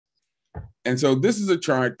And so this is a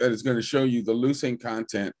chart that is going to show you the leucine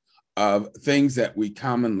content of things that we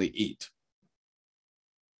commonly eat.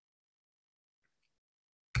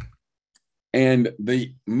 And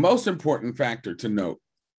the most important factor to note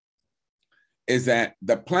is that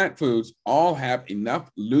the plant foods all have enough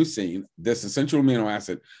leucine, this essential amino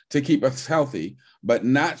acid, to keep us healthy, but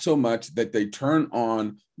not so much that they turn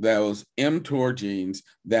on those mTOR genes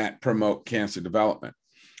that promote cancer development.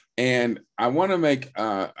 And I want to make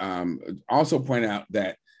also point out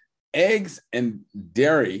that eggs and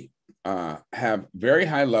dairy have very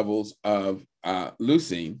high levels of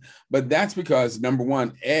leucine, but that's because, number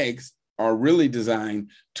one, eggs are really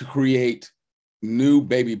designed to create new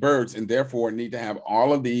baby birds and therefore need to have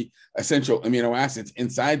all of the essential amino acids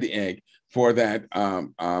inside the egg for that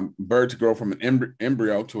bird to grow from an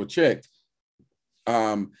embryo to a chick.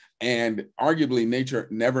 And arguably, nature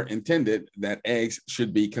never intended that eggs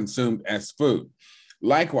should be consumed as food.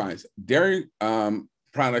 Likewise, dairy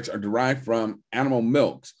products are derived from animal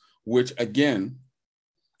milks, which again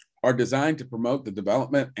are designed to promote the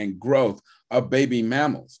development and growth of baby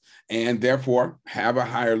mammals, and therefore have a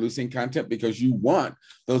higher leucine content because you want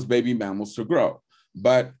those baby mammals to grow.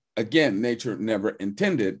 But again, nature never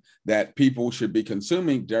intended that people should be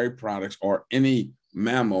consuming dairy products, or any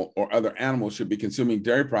mammal or other animal should be consuming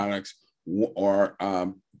dairy products or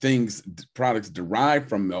products derived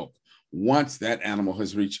from milk once that animal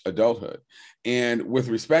has reached adulthood. And with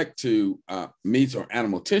respect to meats or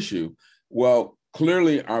animal tissue, well,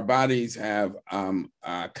 clearly our bodies have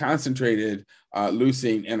concentrated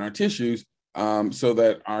leucine in our tissues so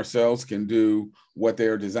that our cells can do what they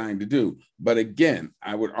are designed to do. But again,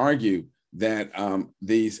 I would argue that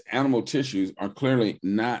these animal tissues are clearly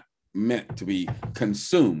not meant to be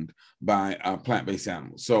consumed by plant-based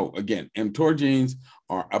animals. So again, mTOR genes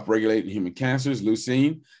are upregulated in human cancers.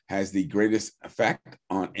 Leucine has the greatest effect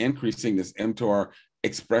on increasing this mTOR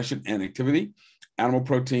expression and activity. Animal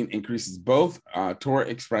protein increases both TOR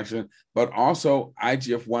expression, but also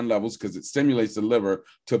IGF-1 levels because it stimulates the liver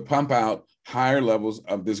to pump out higher levels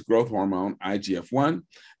of this growth hormone, IGF-1.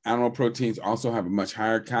 Animal proteins also have a much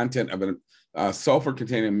higher content of a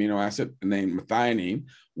sulfur-containing amino acid named methionine,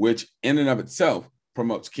 which in and of itself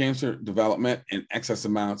promotes cancer development in excess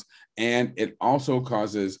amounts, and it also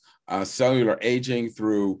causes cellular aging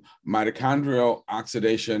through mitochondrial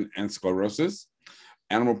oxidation and sclerosis.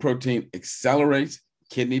 Animal protein accelerates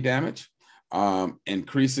kidney damage,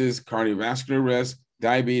 increases cardiovascular risk,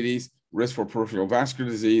 diabetes, risk for peripheral vascular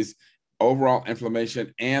disease, overall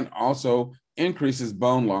inflammation, and also increases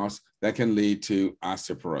bone loss that can lead to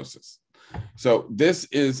osteoporosis. So this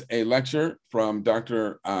is a lecture from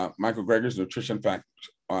Dr. Michael Greger's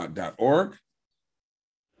nutritionfact.org.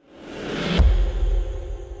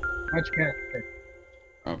 Much better.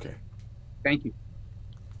 Okay. Thank you.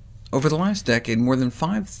 Over the last decade, more than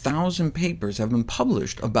 5,000 papers have been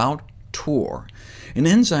published about TOR, an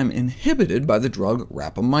enzyme inhibited by the drug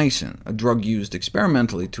rapamycin, a drug used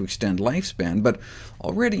experimentally to extend lifespan, but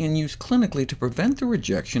already in use clinically to prevent the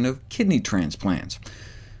rejection of kidney transplants.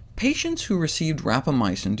 Patients who received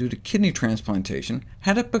rapamycin due to kidney transplantation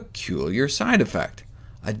had a peculiar side effect,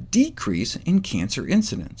 a decrease in cancer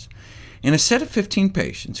incidence. In a set of 15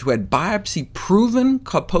 patients who had biopsy-proven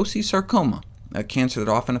Kaposi sarcoma, a cancer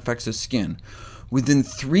that often affects the skin, within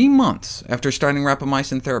 3 months after starting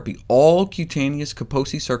rapamycin therapy, all cutaneous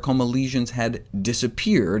Kaposi sarcoma lesions had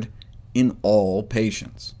disappeared in all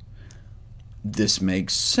patients. This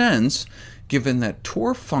makes sense, given that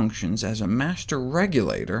TOR functions as a master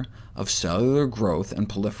regulator of cellular growth and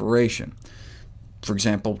proliferation. For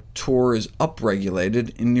example, TOR is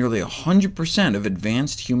upregulated in nearly 100% of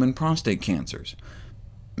advanced human prostate cancers.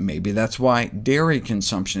 Maybe that's why dairy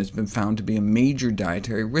consumption has been found to be a major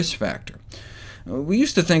dietary risk factor. We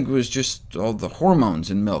used to think it was just all the hormones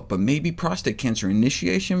in milk, but maybe prostate cancer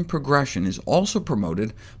initiation and progression is also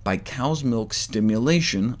promoted by cow's milk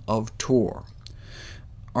stimulation of TOR.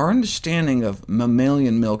 Our understanding of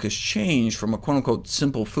mammalian milk has changed from a quote-unquote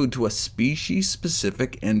simple food to a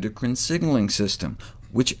species-specific endocrine signaling system,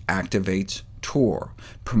 which activates TOR,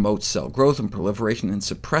 promotes cell growth and proliferation, and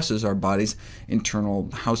suppresses our body's internal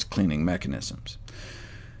house-cleaning mechanisms.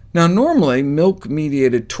 Now, normally,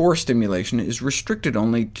 milk-mediated TOR stimulation is restricted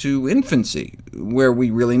only to infancy, where we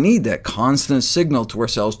really need that constant signal to our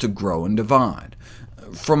cells to grow and divide.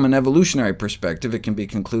 From an evolutionary perspective, it can be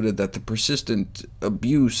concluded that the persistent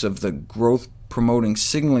abuse of the growth-promoting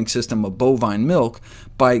signaling system of bovine milk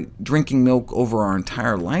by drinking milk over our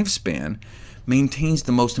entire lifespan maintains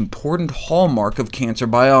the most important hallmark of cancer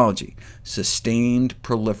biology, sustained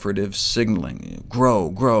proliferative signaling. Grow,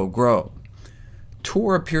 grow, grow.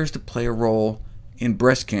 TOR appears to play a role in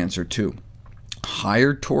breast cancer, too.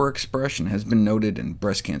 Higher TOR expression has been noted in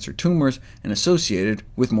breast cancer tumors and associated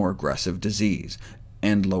with more aggressive disease,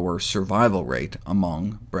 and lower survival rate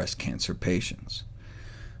among breast cancer patients.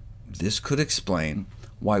 This could explain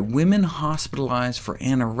why women hospitalized for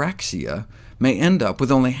anorexia may end up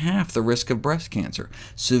with only half the risk of breast cancer.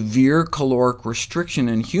 Severe caloric restriction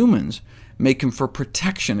in humans may confer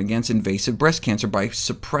protection against invasive breast cancer by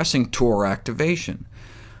suppressing TOR activation.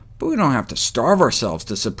 But we don't have to starve ourselves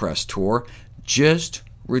to suppress TOR. Just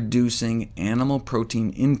reducing animal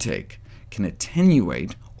protein intake can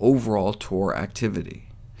attenuate overall TOR activity.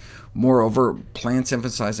 Moreover, plants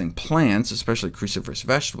emphasizing plants, especially cruciferous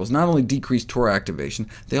vegetables, not only decrease TOR activation,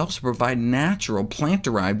 they also provide natural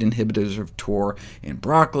plant-derived inhibitors of TOR in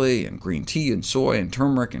broccoli, and green tea, and soy, and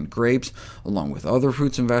turmeric, and grapes, along with other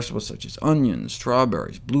fruits and vegetables such as onions,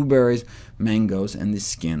 strawberries, blueberries, mangoes, and the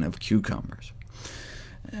skin of cucumbers.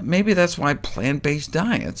 Maybe that's why plant-based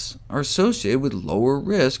diets are associated with lower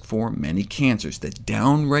risk for many cancers, the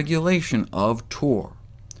downregulation of TOR.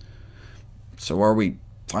 So are we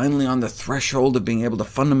finally on the threshold of being able to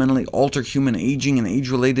fundamentally alter human aging and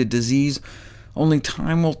age-related disease? Only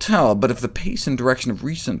time will tell, but if the pace and direction of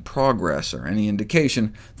recent progress are any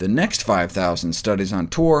indication, the next 5,000 studies on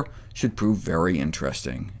TOR should prove very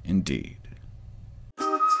interesting indeed.